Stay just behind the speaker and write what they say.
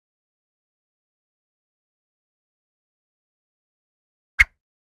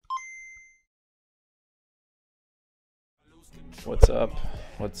What's up?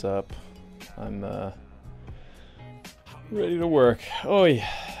 What's up? I'm ready to work. Oh yeah,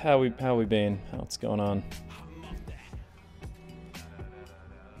 how we been? What's going on?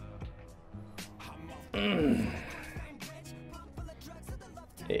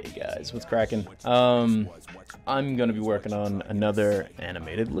 Hey guys, what's cracking? I'm gonna be working on another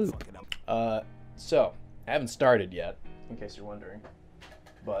animated loop. So I haven't started yet, in case you're wondering,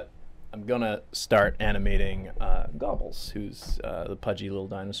 but I'm gonna start animating Gobbles, who's the pudgy little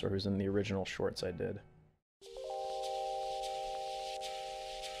dinosaur who's in the original shorts I did.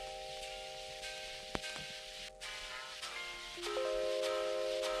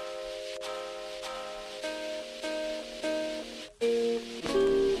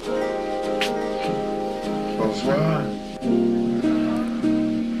 Bonsoir.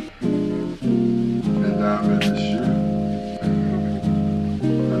 Mesdames et messieurs.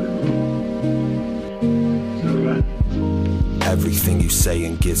 Everything you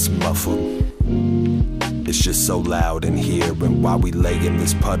saying gets muffled. It's just so loud in here. And while we lay in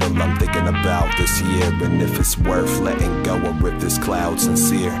this puddle, I'm thinking about this year, and if it's worth letting go or if this cloud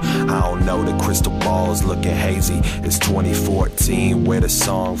sincere. I don't know, the crystal ball's looking hazy. It's 2014, wear the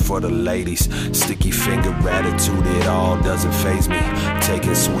song for the ladies. Sticky finger attitude, it all doesn't faze me.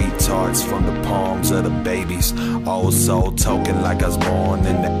 Taking sweet tarts from the palms of the babies. Old soul token like I was born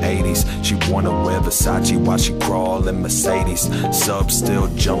in the 80s. She wanna wear Versace while she crawl in Mercedes. Sub still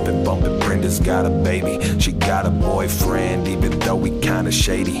jumping, bumping, Brenda's got a baby. She got a boyfriend, even though he kinda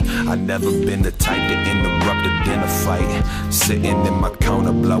shady. I never been the type to interrupt a dinner fight. Sitting in my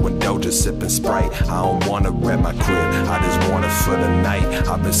corner, blowing Doja, sipping Sprite. I don't wanna rent my crib, I just want it for the night.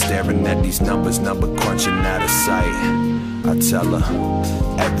 I've been staring at these numbers, number crunching out of sight. I tell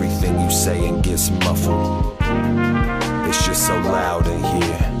her, everything you saying gets muffled. It's just so loud in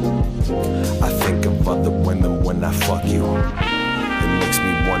here. I think of other women when I fuck you. It makes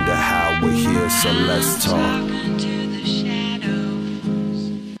me wonder how we're here, so let's talk.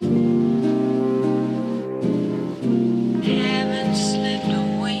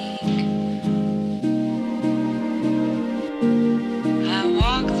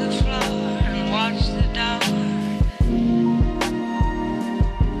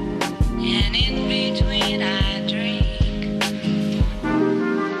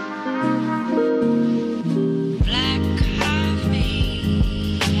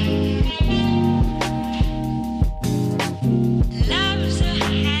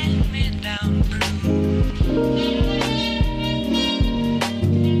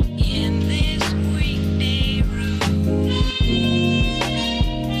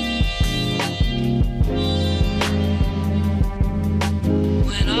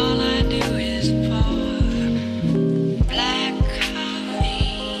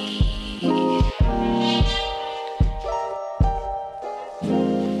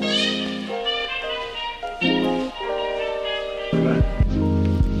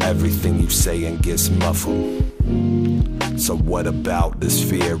 Everything you saying gets muffled. So what about this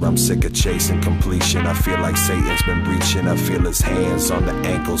fear? I'm sick of chasing completion. I feel like Satan's been reaching. I feel his hands on the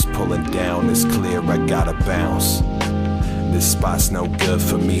ankles pulling down. It's clear I gotta bounce. This spot's no good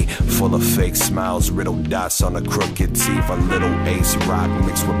for me. Full of fake smiles, riddled dots on a crooked teeth. A little ace rock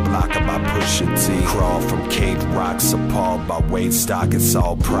mixed with block of my Pusha T. Crawl from caved rocks, appalled by weight stock. It's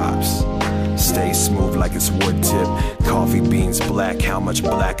all props. Stay smooth like it's wood tip. Coffee beans black, how much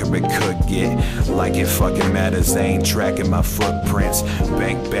blacker it could get. Like it fucking matters, they ain't tracking my footprints.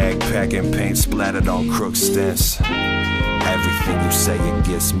 Bank bag packing paint splattered on crook stents. Everything you say it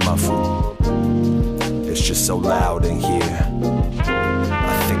gets muffled. It's just so loud in here.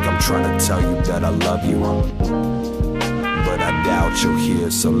 I think I'm trying to tell you that I love you, but I doubt you'll hear,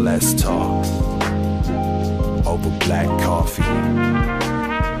 so let's talk. Over black coffee.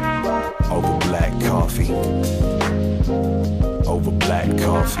 Over black coffee. Over black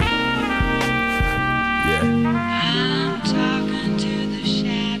coffee. Yeah. I'm talking to the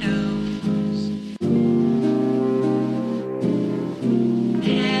shadows.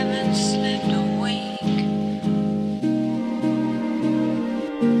 Haven't slept a wink.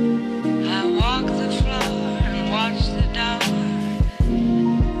 I walk the floor and watch the door.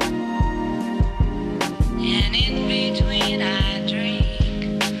 And in between I drink.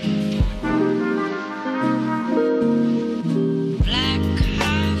 Black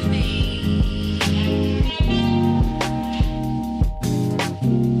coffee.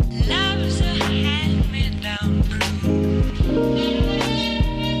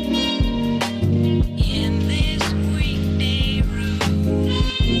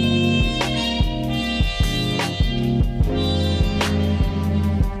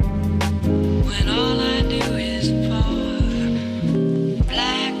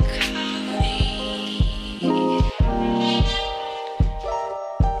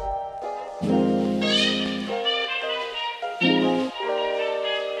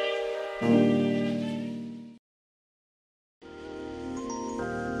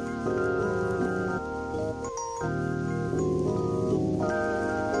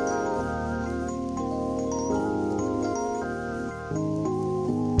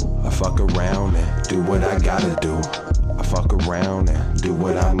 fuck around and do what I gotta do. I fuck around and do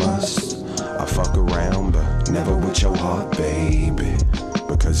what I must. I fuck around, but never with your heart, baby.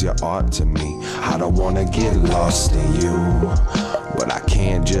 Because you're art to me. I don't wanna get lost in you, but I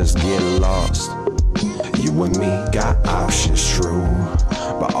can't just get lost. You and me got options, true,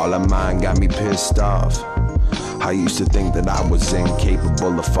 but all of mine got me pissed off. I used to think that I was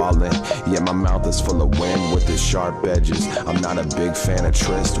incapable of falling, yet my mouth is full of wind with its sharp edges. I'm not a big fan of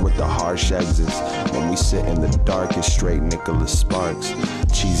tryst with the harsh exits. When we sit in the dark, it's straight Nicholas Sparks.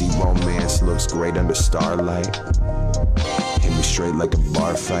 Cheesy romance looks great under starlight. Hit me straight like a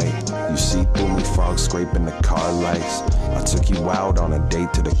bar fight. You see through me, fog scraping the car lights. I took you out on a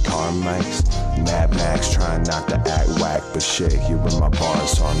date to the Carmichaels. Mad Max trying not to act whack, but shit, you in my bar,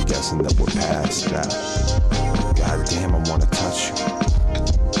 so I'm guessing that we're past that. Goddamn, I wanna touch you.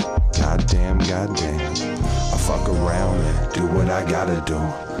 Goddamn, goddamn. I fuck around and do what I gotta do.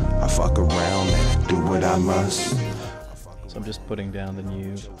 I fuck around and do what I must. So I'm just putting down the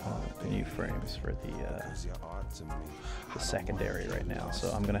new frames for the secondary right now.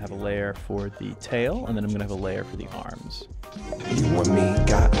 So I'm gonna have a layer for the tail, and then I'm gonna have a layer for the arms. You and me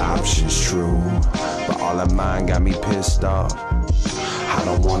got options, true, but all of mine got me pissed off. I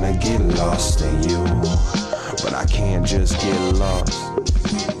don't wanna get lost in you, but I can't just get lost.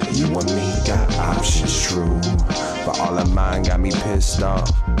 You and me got options, true, but all of mine got me pissed off.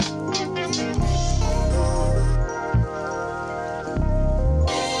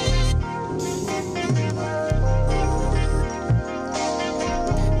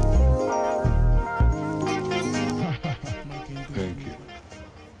 Thank you.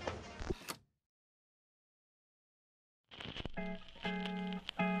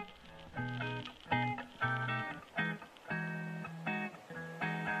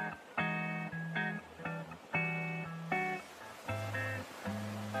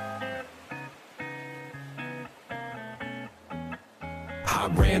 I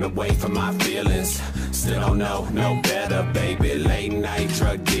ran away from my feelings, still don't know no better, baby. Late night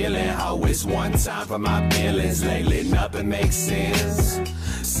drug dealing, always one time for my feelings. Lately nothing makes sense,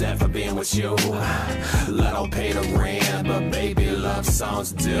 except for being with you. Love don't pay the rent, but baby love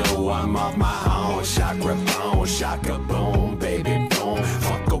songs do. I'm off my own, chakra bone, shaka boom, baby boom.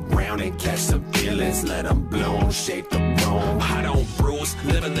 Fuck around and catch some feelings, let them bloom, shape the room. I don't bruise,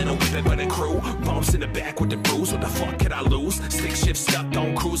 live a little with it, but a crew. Bumps in the back with the bruise, what the fuck could I lose? Stick shift stuck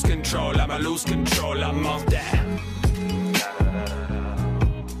on cruise control, I'ma lose control, I'm off that.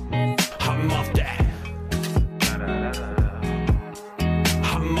 I'm off that.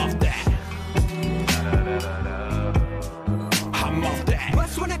 I'm off that. I'm off that.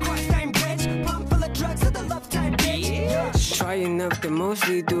 What's when I cross time bridge? Pump full of drugs at the love time bitch. Trying up to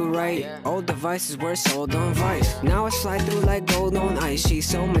mostly do right. Old devices were sold on Vice. Now I slide through like gold on ice. She's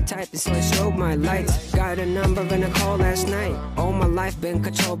so my type, and so I strobe my lights. Got a number and a call last night. All my life been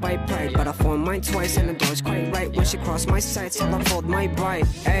controlled by pride, but I formed mine twice and the door's quite right. When she crossed my sights, I'll unfold my bite.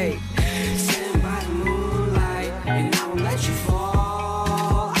 Hey, sitting by the moonlight, and I won't let you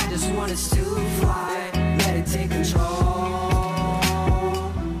fall. I just want us to fly, let it take control.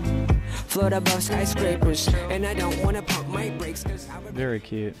 Float above skyscrapers, and I don't wanna pump my brakes. Very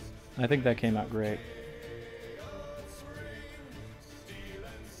cute. I think that came out great.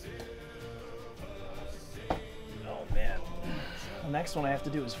 Oh man. The next one I have to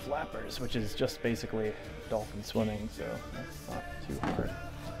do is flappers, which is just basically dolphin swimming, so that's not too hard.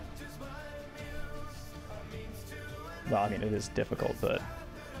 Well, I mean, it is difficult, but,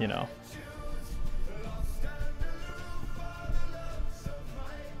 you know.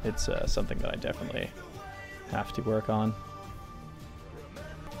 It's something that I definitely have to work on.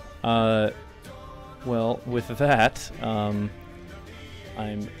 Well, with that, I'm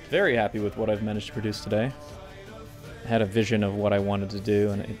very happy with what I've managed to produce today. I had a vision of what I wanted to do,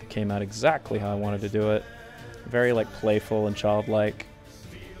 and it came out exactly how I wanted to do it. Very, like, playful and childlike.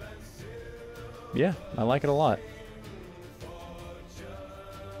 Yeah, I like it a lot.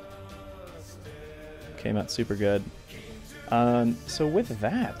 Came out super good. So with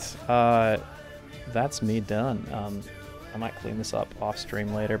that, that's me done. I might clean this up off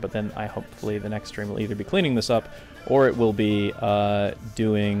stream later, but then hopefully the next stream will either be cleaning this up or it will be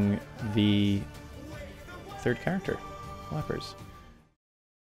doing the third character, flappers.